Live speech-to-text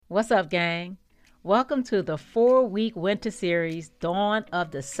What's up, gang? Welcome to the 4-week winter series, Dawn of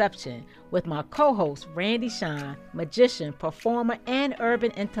Deception, with my co-host, Randy Shine, magician, performer, and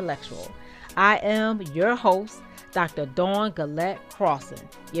urban intellectual. I am your host, Dr. Dawn Gillette Crossan,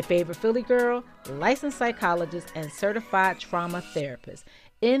 your favorite Philly girl, licensed psychologist, and certified trauma therapist.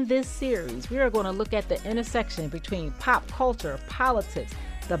 In this series, we are going to look at the intersection between pop culture, politics,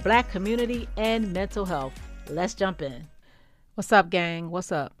 the Black community, and mental health. Let's jump in. What's up, gang?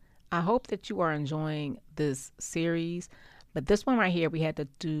 What's up? I hope that you are enjoying this series, but this one right here, we had to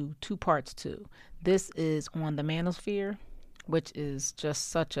do two parts to. This is on the manosphere, which is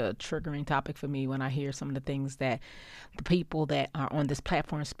just such a triggering topic for me when I hear some of the things that the people that are on this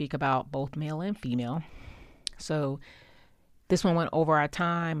platform speak about, both male and female. So this one went over our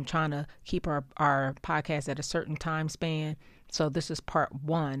time, trying to keep our podcast at a certain time span. So this is part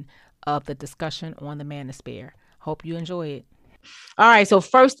one of the discussion on the manosphere. Hope you enjoy it. All right. So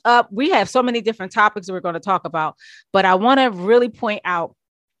first up, we have so many different topics we're going to talk about, but I want to really point out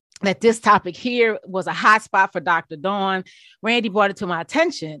that this topic here was a hot spot for Dr. Dawn. Randy brought it to my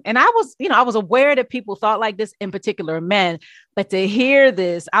attention. And I was aware that people thought like this, in particular men, but to hear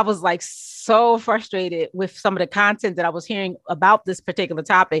this, I was like so frustrated with some of the content that I was hearing about this particular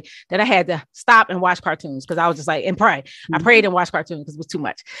topic that I had to stop and watch cartoons because I was just like, and pray. I prayed and watched cartoons because it was too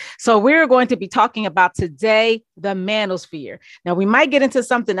much. So we're going to be talking about today, the manosphere. Now we might get into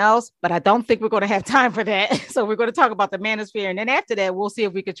something else, but I don't think we're going to have time for that. So we're going to talk about the manosphere. And then after that, we'll see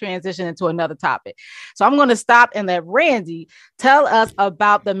if we could transition into another topic. So I'm going to stop and let Randy tell us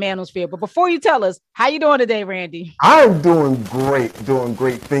about the manosphere. But before you tell us, how you doing today, Randy? I'm doing great.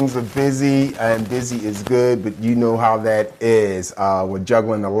 Things are busy, and busy is good, but you know how that is. We're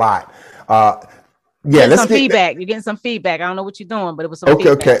juggling a lot. Let's get feedback. You're getting some feedback. I don't know what you're doing, but it was some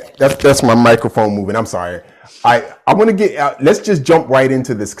feedback. Okay. That's my microphone moving. I'm sorry. I want to get. Let's just jump right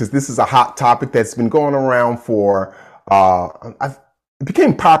into this because this is a hot topic that's been going around for. It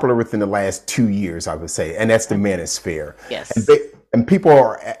became popular within the last 2 years, I would say, and that's the manosphere. Yes. And people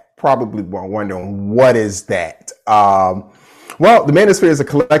are probably wondering, what is that? Well, the manosphere is a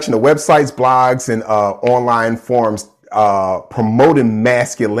collection of websites, blogs, and online forums promoting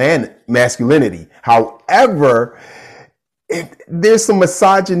masculinity. However, there's some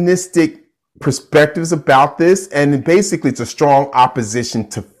misogynistic perspectives about this, and basically it's a strong opposition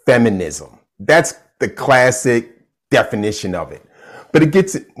to feminism. That's the classic definition of it. But it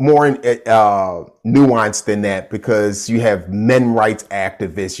gets more nuanced than that because you have men rights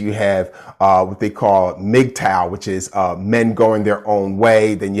activists, you have what they call MGTOW, which is men going their own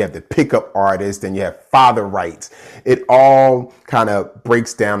way. Then you have the pickup artists, then you have father rights. It all kind of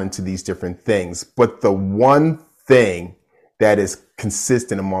breaks down into these different things. But the one thing that is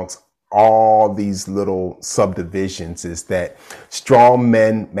consistent amongst all these little subdivisions is that strong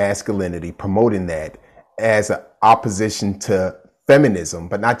men masculinity, promoting that as an opposition to feminism,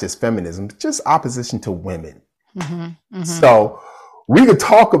 but not just feminism, but just opposition to women. So we could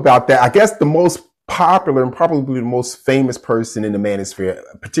talk about that. I guess the most popular and probably the most famous person in the manosphere,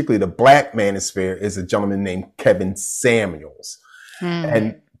 particularly the Black manosphere, is a gentleman named Kevin Samuels.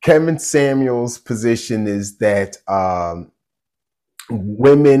 And Kevin Samuels' position is that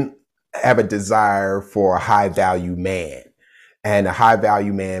women have a desire for a high value man, and a high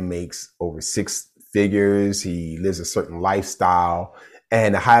value man makes over six figures, he lives a certain lifestyle,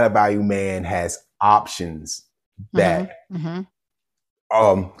 and a high value man has options that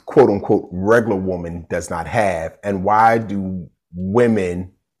quote unquote regular woman does not have. And why do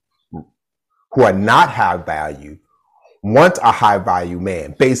women who are not high value want a high value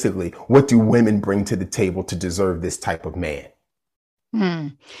man? Basically, what do women bring to the table to deserve this type of man?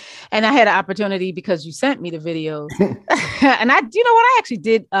 And I had an opportunity because you sent me the videos and I actually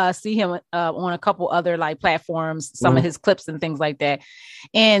did see him on a couple other like platforms, some of his clips and things like that.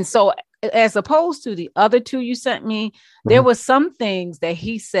 And so as opposed to the other two you sent me, there was some things that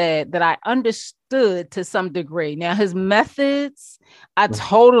he said that I understood to some degree. Now his methods, I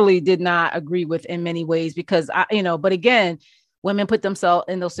totally did not agree with in many ways because but again, women put themselves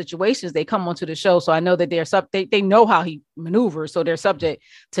in those situations. They come onto the show. So I know that they know how he maneuvers. So they're subject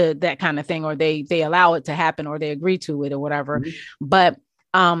to that kind of thing, or they allow it to happen, or they agree to it or whatever. But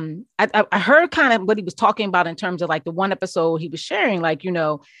I heard kind of what he was talking about in terms of like the one episode he was sharing, like,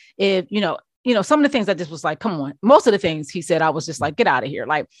 if, some of the things I just was like, come on. Most of the things he said, I was just like, get out of here.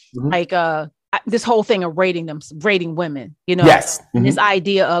 This whole thing of rating women, Yes. This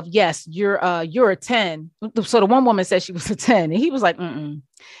idea of, yes, you're a 10. So the one woman said she was a 10 and he was like,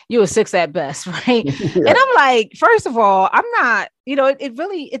 you're a 6 at best. Right. Yeah. And I'm like, first of all, I'm not, it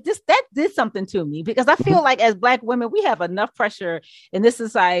really, that did something to me, because I feel like as Black women, we have enough pressure in this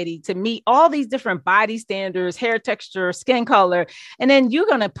society to meet all these different body standards, hair texture, skin color. And then you're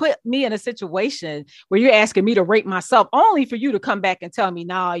going to put me in a situation where you're asking me to rate myself only for you to come back and tell me,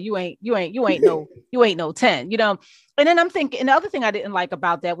 nah, you ain't no 10, And then I'm thinking, and the other thing I didn't like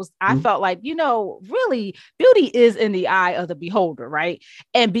about that was I felt like, really beauty is in the eye of the beholder, right?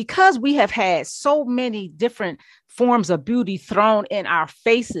 And because we have had so many different forms of beauty thrown in our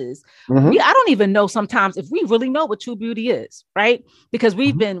faces, I don't even know sometimes if we really know what true beauty is, right? Because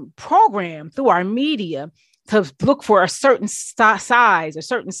we've been programmed through our media to look for a certain size, a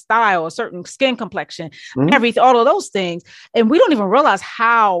certain style, a certain skin complexion, all of those things. And we don't even realize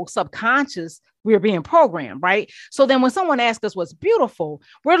how subconscious we're being programmed, right? So then when someone asks us what's beautiful,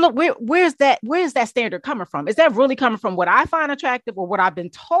 where's that standard coming from? Is that really coming from what I find attractive or what I've been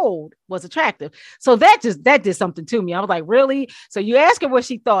told was attractive? So that did something to me. I was like, really? So you ask her what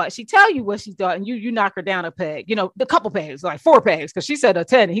she thought, she tell you what she thought, and you knock her down a peg, a couple pegs, like 4 pegs, because she said a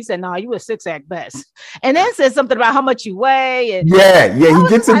 10, and he said, "No, you a 6 at best." And then said something about how much you weigh. And he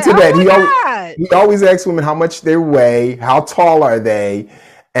gets into that. He always asks women how much they weigh, how tall are they,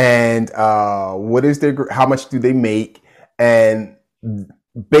 and what is how much do they make? And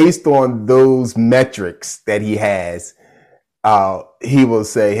based on those metrics that he has, he will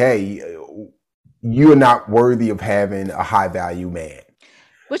say, "Hey, you're not worthy of having a high value man."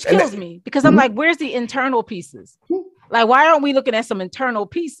 Which kills me, because I'm like, where's the internal pieces? Like, why aren't we looking at some internal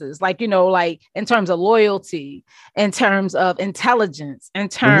pieces? Like, like in terms of loyalty, in terms of intelligence, in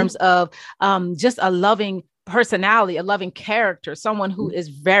terms of just a loving personality, a loving character, someone who is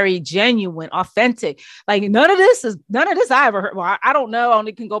very genuine, authentic. Like none of this I ever heard. Well, I don't know. I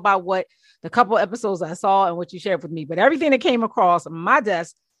only can go by what the couple of episodes I saw and what you shared with me, but everything that came across my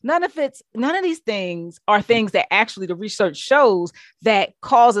desk, none of these things are things that actually the research shows that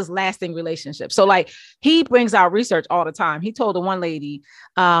causes lasting relationships. So like he brings out research all the time. He told the one lady,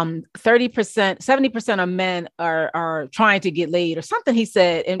 30%, 70% of men are trying to get laid or something. He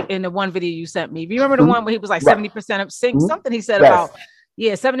said in the one video you sent me, do you remember the one where he was like 70% of something he said about,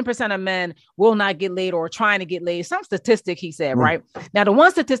 70% of men will not get laid or trying to get laid. Some statistic he said, right? Now, the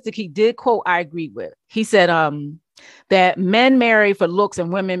one statistic he did quote, I agree with. He said, that men marry for looks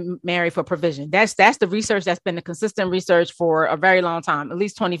and women marry for provision. That's the research that's been the consistent research for a very long time, at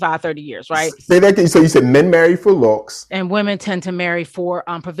least 25, 30 years, right? Say that again. So you said men marry for looks. And women tend to marry for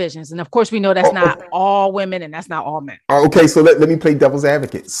provisions. And of course, we know that's not all women and that's not all men. Okay, so let me play devil's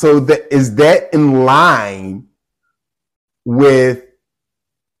advocate. So is that in line with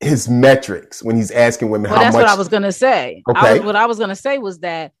his metrics when he's asking women how much? That's what I was going to say. Okay. What I was going to say was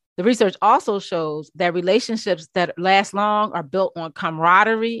that the research also shows that relationships that last long are built on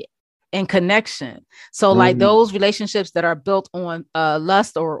camaraderie and connection. So like those relationships that are built on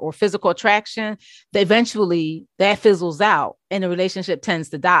lust or physical attraction, eventually that fizzles out and the relationship tends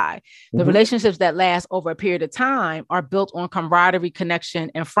to die. The relationships that last over a period of time are built on camaraderie,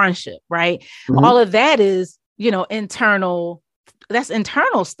 connection, and friendship, right? All of that is, internal. That's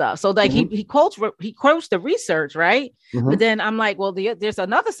internal stuff. So like he quotes the research, right? But then I'm like, well, there's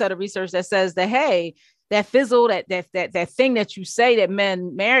another set of research that says that, hey, that fizzle, that thing that you say that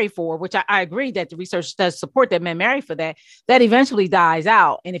men marry for, which I agree that the research does support that men marry for, that eventually dies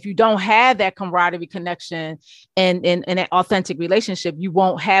out. And if you don't have that camaraderie, connection and that authentic relationship, you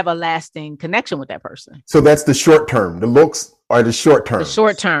won't have a lasting connection with that person. So that's the short term. The looks are the short term. The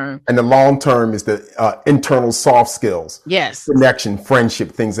short term. And the long term is the internal soft skills. Yes. Connection,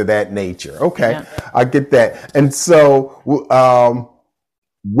 friendship, things of that nature. Okay. Yeah. I get that. And so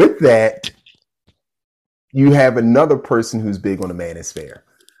with that, you have another person who's big on the manosphere,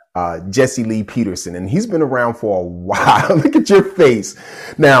 Jesse Lee Peterson, and he's been around for a while. Look at your face.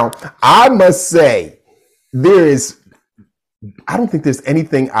 Now, I must say, I don't think there's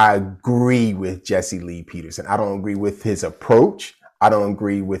anything I agree with Jesse Lee Peterson. I don't agree with his approach. I don't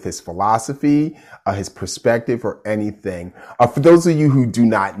agree with his philosophy, his perspective, or anything. For those of you who do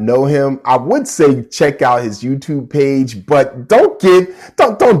not know him, I would say check out his YouTube page, but don't do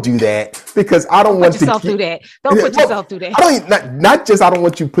that, because I don't want to put yourself through that. Don't put yourself through that. I don't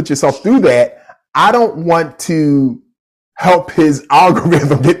want you to put yourself through that. I don't want to help his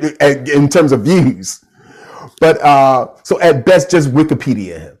algorithm in terms of views. But so at best, just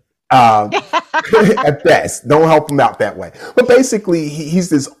Wikipedia him. At best, don't help him out that way. But basically, he's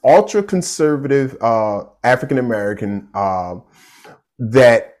this ultra conservative African American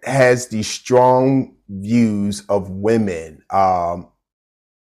that has these strong views of women.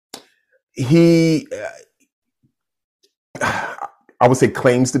 I would say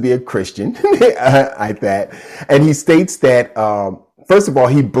claims to be a Christian like that. And he states that, first of all,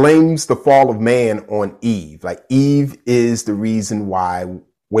 he blames the fall of man on Eve. Like Eve is the reason why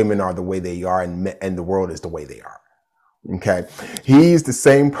women are the way they are and the world is the way they are. Okay. He's the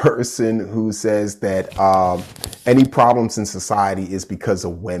same person who says that any problems in society is because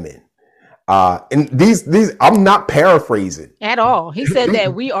of women. And these, I'm not paraphrasing at all. He said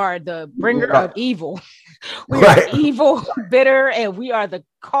that we are the bringer of evil. We right. are evil, bitter, and we are the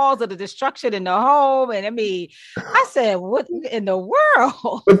cause of the destruction in the home. And I mean, I said, what in the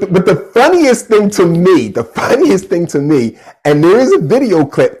world? But the funniest thing to me, and there is a video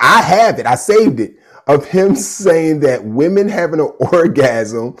clip, I have it, I saved it, of him saying that women having an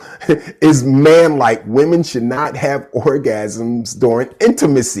orgasm is man-like. Women should not have orgasms during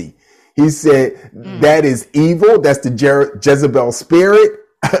intimacy. He said that is evil. That's the Jezebel spirit.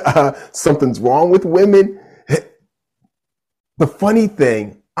 Something's wrong with women. The funny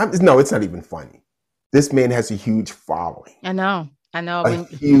thing, no, it's not even funny. This man has a huge following. I know. A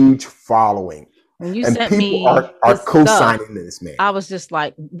huge following. When you and sent people me are co-signing this man. I was just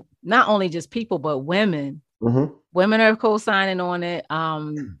like, not only just people, but women. Mm-hmm. Women are co-signing on it.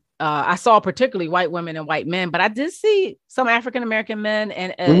 I saw particularly white women and white men, but I did see some African-American men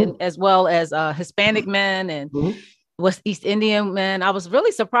and as well as Hispanic men and West East Indian men. I was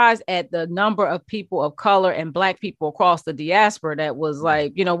really surprised at the number of people of color and Black people across the diaspora that was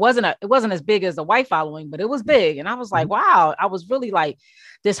like, it wasn't as big as the white following, but it was big. And I was like, wow, I was really like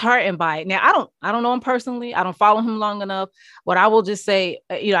disheartened by it. Now, I don't know him personally. I don't follow him long enough, but I will just say,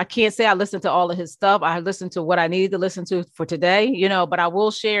 I can't say I listened to all of his stuff. I listened to what I needed to listen to for today, but I will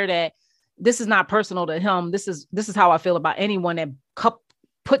share that this is not personal to him. This is how I feel about anyone that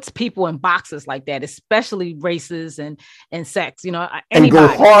puts people in boxes like that, especially races and sex, anybody, and go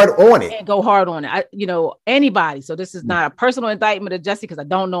hard on it. Anybody. So this is not a personal indictment of Jesse because I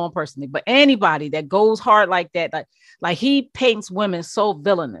don't know him personally, but anybody that goes hard like that, like he paints women so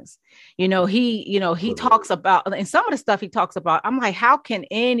villainous. He talks about, and some of the stuff he talks about, I'm like, how can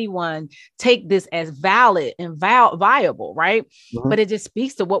anyone take this as valid and viable, right? Mm-hmm. But it just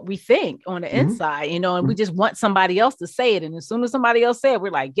speaks to what we think on the inside, and we just want somebody else to say it. And as soon as somebody else said it,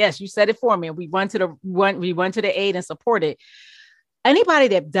 we're like, yes, you said it for me. And we run to the aid and support it. Anybody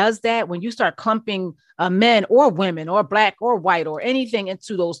that does that, when you start clumping men or women or Black or white or anything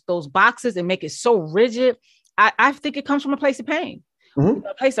into those boxes and make it so rigid, I think it comes from a place of pain. Mm-hmm.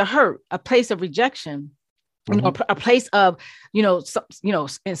 A place of hurt, a place of rejection, a place of,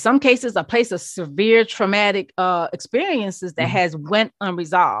 in some cases, a place of severe traumatic experiences that has went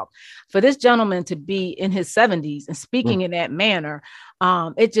unresolved. For this gentleman to be in his 70s and speaking in that manner,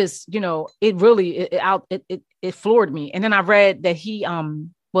 it just, it really, it floored me. And then I read that he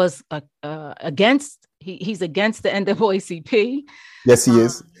was against, he's against the NAACP. Yes, he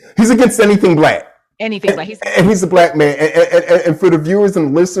is. He's against anything Black. Anything like and he's a Black man. And for the viewers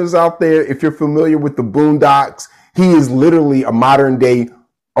and listeners out there, if you're familiar with the Boondocks, he is literally a modern day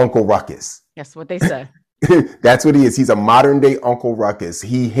Uncle Ruckus. That's what they say. That's what he is. He's a modern day Uncle Ruckus.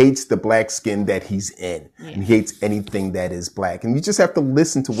 He hates the Black skin that he's in. Yeah. And he hates anything that is Black. And you just have to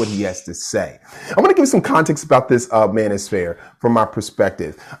listen to what he has to say. I want to give some context about this Manosphere from my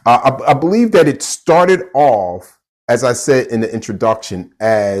perspective. I believe that it started off, as I said in the introduction,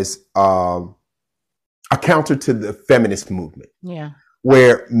 as a counter to the feminist movement. Yeah.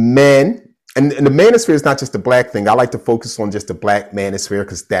 Where men, and the manosphere is not just a Black thing. I like to focus on just the Black manosphere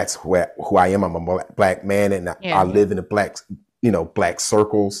because that's who I am. I'm a Black man and I live in the Black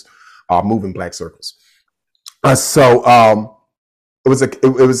circles, move in Black circles. So it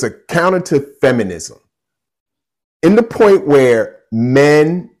was a counter to feminism. In the point where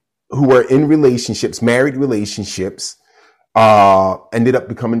men who were in relationships, married relationships, ended up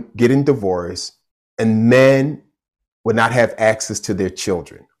getting divorced, and men would not have access to their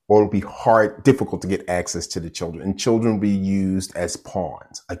children, or it would be difficult to get access to the children, and children would be used as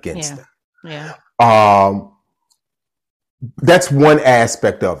pawns against them. Yeah. That's one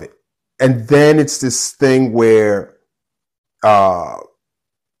aspect of it. And then it's this thing where I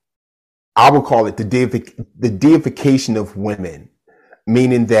would call it the deification of women,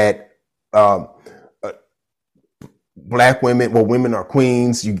 meaning that Black women, women are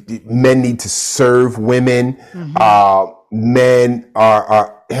queens. Men need to serve women. Mm-hmm. Men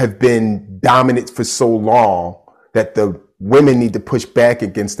have been dominant for so long that the women need to push back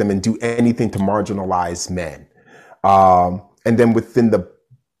against them and do anything to marginalize men. And then within the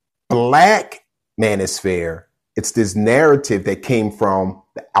Black manosphere, it's this narrative that came from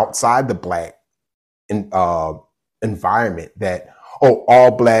outside the Black environment that,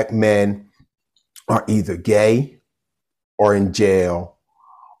 all Black men are either gay or in jail,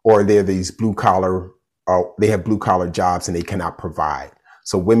 or they're these blue collar, or they have blue collar jobs and they cannot provide.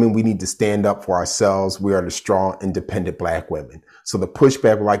 So women, we need to stand up for ourselves. We are the strong, independent Black women. So the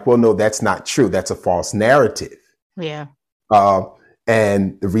pushback, we're like, well, no, that's not true. That's a false narrative. Yeah.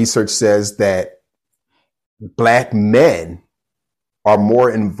 And the research says that Black men are more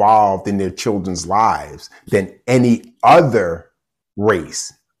involved in their children's lives than any other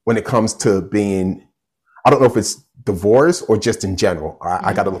race when it comes to being, I don't know if it's divorce or just in general.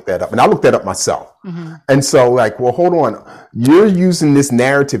 I got to look that up. And I looked that up myself. Mm-hmm. And so like, well, hold on. You're using this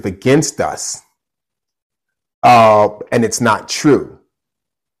narrative against us. And it's not true.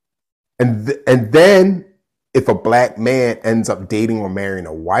 And then if a Black man ends up dating or marrying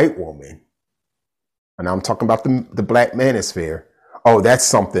a white woman, and I'm talking about the Black manosphere, oh, that's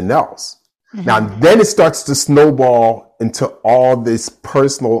something else. Mm-hmm. Now, then it starts to snowball into all this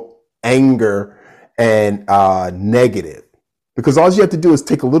personal anger and negative, because all you have to do is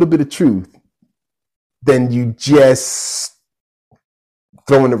take a little bit of truth, then you just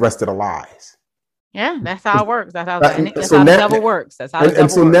throw in the rest of the lies. Yeah, that's how it works. That's how the devil works. That's how the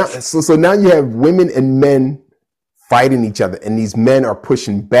devil works. So now you have women and men fighting each other, and these men are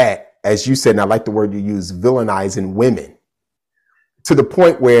pushing back, as you said, and I like the word you use, villainizing women, to the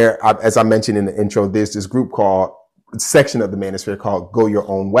point where, as I mentioned in the intro, there's this group section of the manosphere called Go Your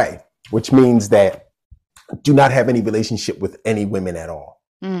Own Way, which means that do not have any relationship with any women at all.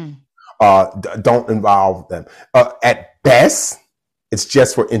 Don't involve them. At best, it's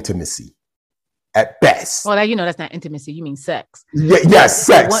just for intimacy. At best. Well, that's not intimacy. You mean sex. Yeah, yes,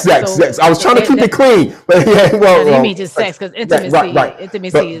 sex. I was trying to keep it clean. But you mean just sex, because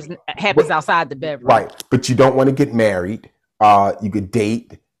intimacy happens outside the bedroom. Right. But you don't want to get married. You could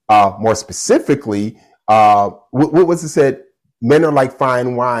date. More specifically, what was it said? Men are like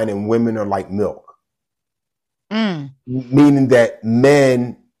fine wine and women are like milk. Meaning that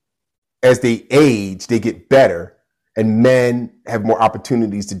men, as they age, they get better, and men have more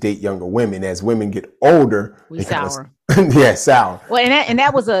opportunities to date younger women. As women get older, we sour. Yeah, sour. Well,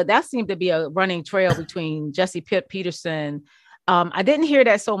 that seemed to be a running trail between Jesse Peterson. I didn't hear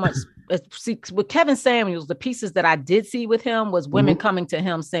that so much. See, with Kevin Samuels, the pieces that I did see with him was women coming to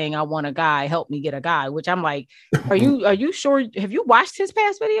him saying, "I want a guy, help me get a guy." Which I'm like, are you sure? Have you watched his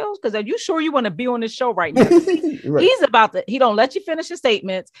past videos? Because are you sure you want to be on this show right now? Right. He's about to. He don't let you finish your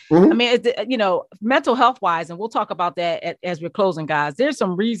statements. I mean, mental health wise, and we'll talk about that as we're closing, guys. There's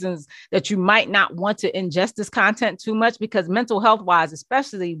some reasons that you might not want to ingest this content too much, because mental health wise,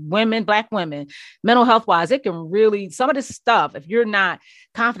 especially women, Black women, mental health wise, it can really, some of this stuff, if you're not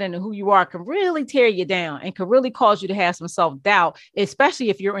confident in who you are, can really tear you down and can really cause you to have some self-doubt, especially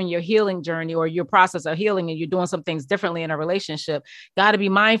if you're in your healing journey or your process of healing and you're doing some things differently in a relationship. Got to be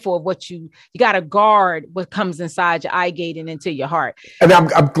mindful of what you got to guard what comes inside your eye gate and into your heart. And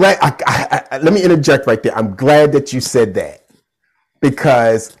I'm glad, let me interject right there. I'm glad that you said that,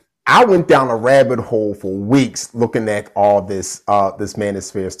 because I went down a rabbit hole for weeks looking at all this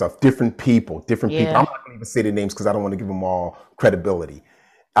manosphere stuff, different people. I'm not going to even say the names because I don't want to give them all credibility.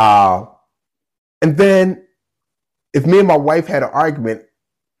 And then if me and my wife had an argument,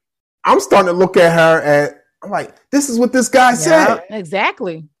 I'm starting to look at her and I'm like, this is what this guy said.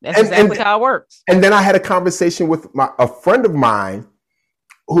 Exactly. That's exactly how it works. And then I had a conversation with a friend of mine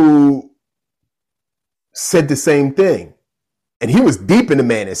who said the same thing. And he was deep in the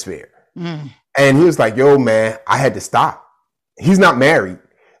manosphere. And he was like, yo, man, I had to stop. He's not married.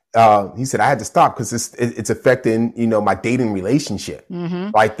 He said, I had to stop because it's affecting, my dating relationship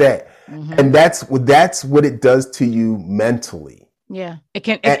like that. And that's what it does to you mentally. Yeah, it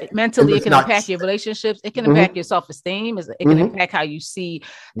can mentally, it can impact your relationships. It can impact your self-esteem. It can impact how you see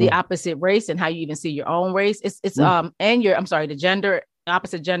the opposite race and how you even see your own race. And the gender,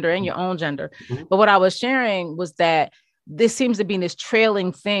 opposite gender and your own gender. But what I was sharing was that this seems to be this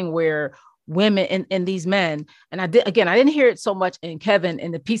trailing thing where women and these men, and I didn't hear it so much in Kevin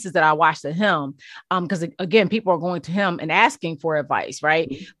in the pieces that I watched of him, because again, people are going to him and asking for advice,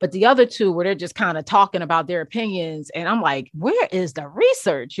 right? But the other two, where they're just kind of talking about their opinions, and I'm like, where is the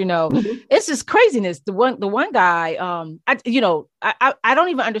research? It's just craziness. The one guy, I don't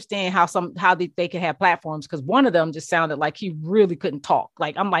even understand how they could have platforms, because one of them just sounded like he really couldn't talk.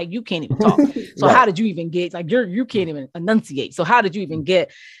 Like, I'm like, you can't even talk. So how did you even get, like, you can't even enunciate. So how did you even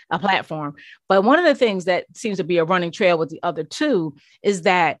get a platform? But one of the things that seems to be a running trail with the other two is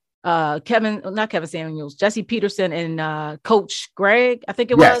that not Kevin Samuels, Jesse Peterson and Coach Greg, I think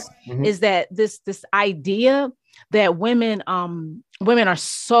it was, is that this idea that women are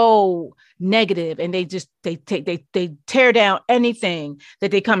so negative, and they tear down anything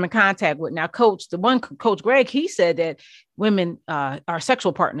that they come in contact with. Now, Coach Greg, he said that women are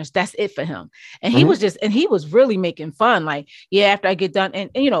sexual partners. That's it for him. And he was really making fun. Like, yeah, after I get done,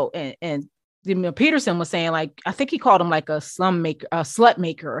 and Peterson was saying, like, I think he called him like a slut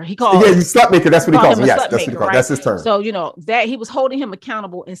maker. He called slut maker. That's what he calls him. Yes, that's what he calls. Right? That's his term. So, that he was holding him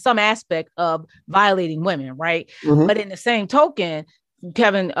accountable in some aspect of violating women, right? But in the same token,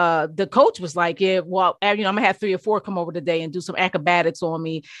 Kevin, the coach was like, yeah, well, I'm gonna have 3 or 4 come over today and do some acrobatics on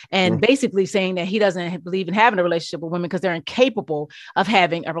me, and basically saying that he doesn't believe in having a relationship with women because they're incapable of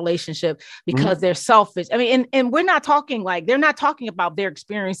having a relationship because they're selfish. I mean, and we're not talking like, they're not talking about their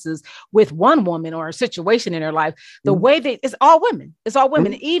experiences with one woman or a situation in their life. The way it's all women. It's all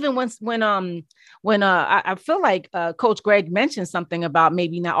women. Even when I feel like Coach Greg mentioned something about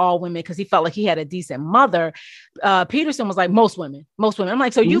maybe not all women because he felt like he had a decent mother. Peterson was like, most women. I'm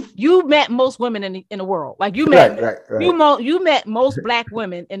like, so you met most women in the world. Like you met you met most Black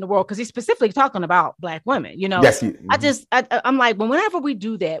women in the world, because he's specifically talking about Black women. Yes, I'm like, well, whenever we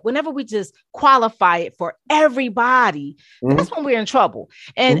do that, whenever we just qualify it for everybody, that's when we're in trouble.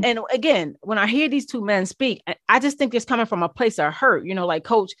 And again, when I hear these 2 men speak, I just think it's coming from a place of hurt. Like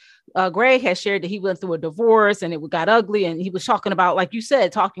Coach Greg has shared that he went through a divorce and it got ugly, and he was talking about, like you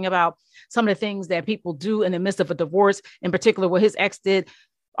said, talking about some of the things that people do in the midst of a divorce, in particular what his ex did.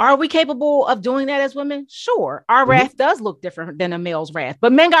 Are we capable of doing that as women? Sure. Our wrath does look different than a male's wrath,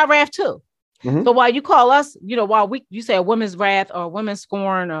 but men got wrath too. So while you call us, you say a woman's wrath or women's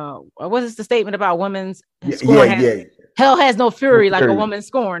scorn, or what is the statement about women's scorn? Hell has no fury like a woman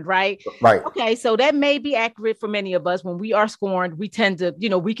scorned, right? Right. Okay, so that may be accurate for many of us. When we are scorned, we tend to,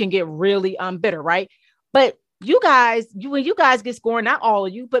 we can get really bitter, right? But when you guys get scorned, not all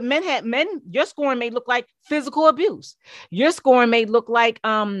of you, but men, your scorn may look like physical abuse. Your scorn may look like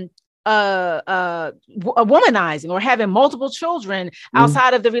a womanizing or having multiple children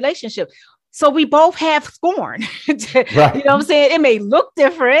outside of the relationship. So we both have scorn. Right. You know what I'm saying? It may look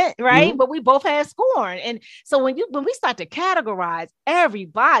different, right? But we both have scorn. And so when we start to categorize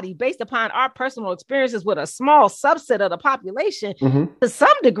everybody based upon our personal experiences with a small subset of the population, to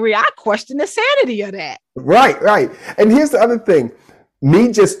some degree, I question the sanity of that. Right. And here's the other thing.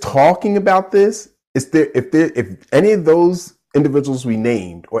 Me just talking about this, if any of those individuals we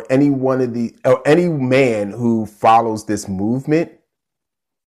named, or any man who follows this movement,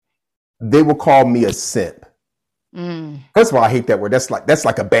 they will call me a simp. First of all, I hate that word. That's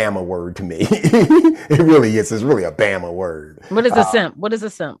like a Bama word to me. It really is. It's really a Bama word. What is a simp? What is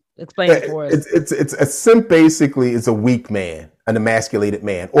a simp? Explain it for us. It's a simp. Basically, is a weak man, an emasculated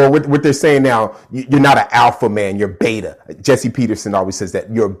man, or what they're saying now. You're not an alpha man. You're beta. Jesse Peterson always says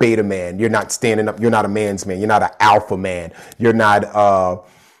that you're a beta man. You're not standing up. You're not a man's man. You're not an alpha man. You're not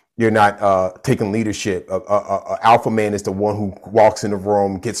taking leadership. Alpha man is the one who walks in the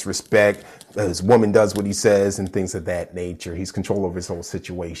room, gets respect. His woman does what he says and things of that nature. He's control over his whole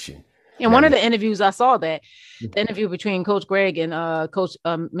situation. In one of the interviews, I saw that the interview between Coach Greg and Coach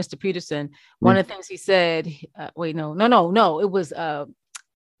Mr. Peterson. One of the things he said, it was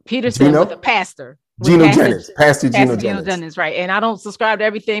Peterson with a pastor. Pastor Gino Jennings, right? And I don't subscribe to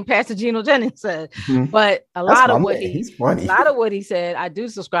everything Pastor Gino Jennings said, but a lot of what he said, I do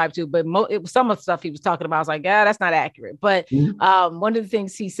subscribe to. But some of the stuff he was talking about, I was like, yeah, that's not accurate. But one of the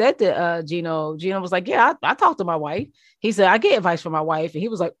things he said to Gino was like, yeah, I talked to my wife. He said, I get advice from my wife, and he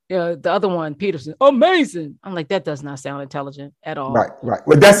was like, the other one, Peterson, amazing. I'm like, that does not sound intelligent at all. Right.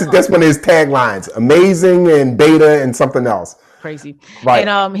 Well, that's one of his taglines: amazing and beta and something else. Crazy. Right.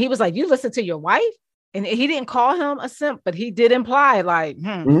 And he was like, you listen to your wife. And he didn't call him a simp, but he did imply like,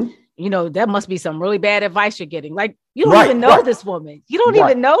 that must be some really bad advice you're getting. Like, you don't even know this woman. You don't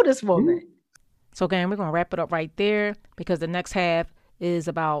even know this woman. So again, we're going to wrap it up right there, because the next half is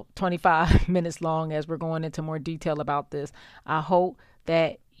about 25 minutes long as we're going into more detail about this. I hope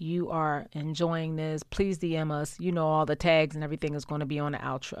that you are enjoying this. Please DM us. All the tags and everything is going to be on the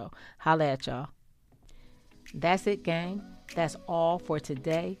outro. Holla at y'all. That's it, gang. That's all for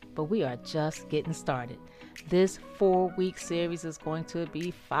today, but we are just getting started. This 4-week series is going to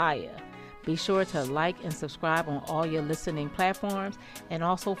be fire. Be sure to like and subscribe on all your listening platforms, and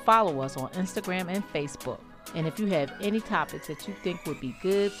also follow us on Instagram and Facebook. And if you have any topics that you think would be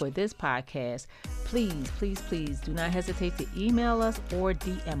good for this podcast, please do not hesitate to email us or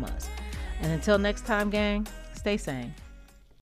DM us. And until next time, gang, stay sane.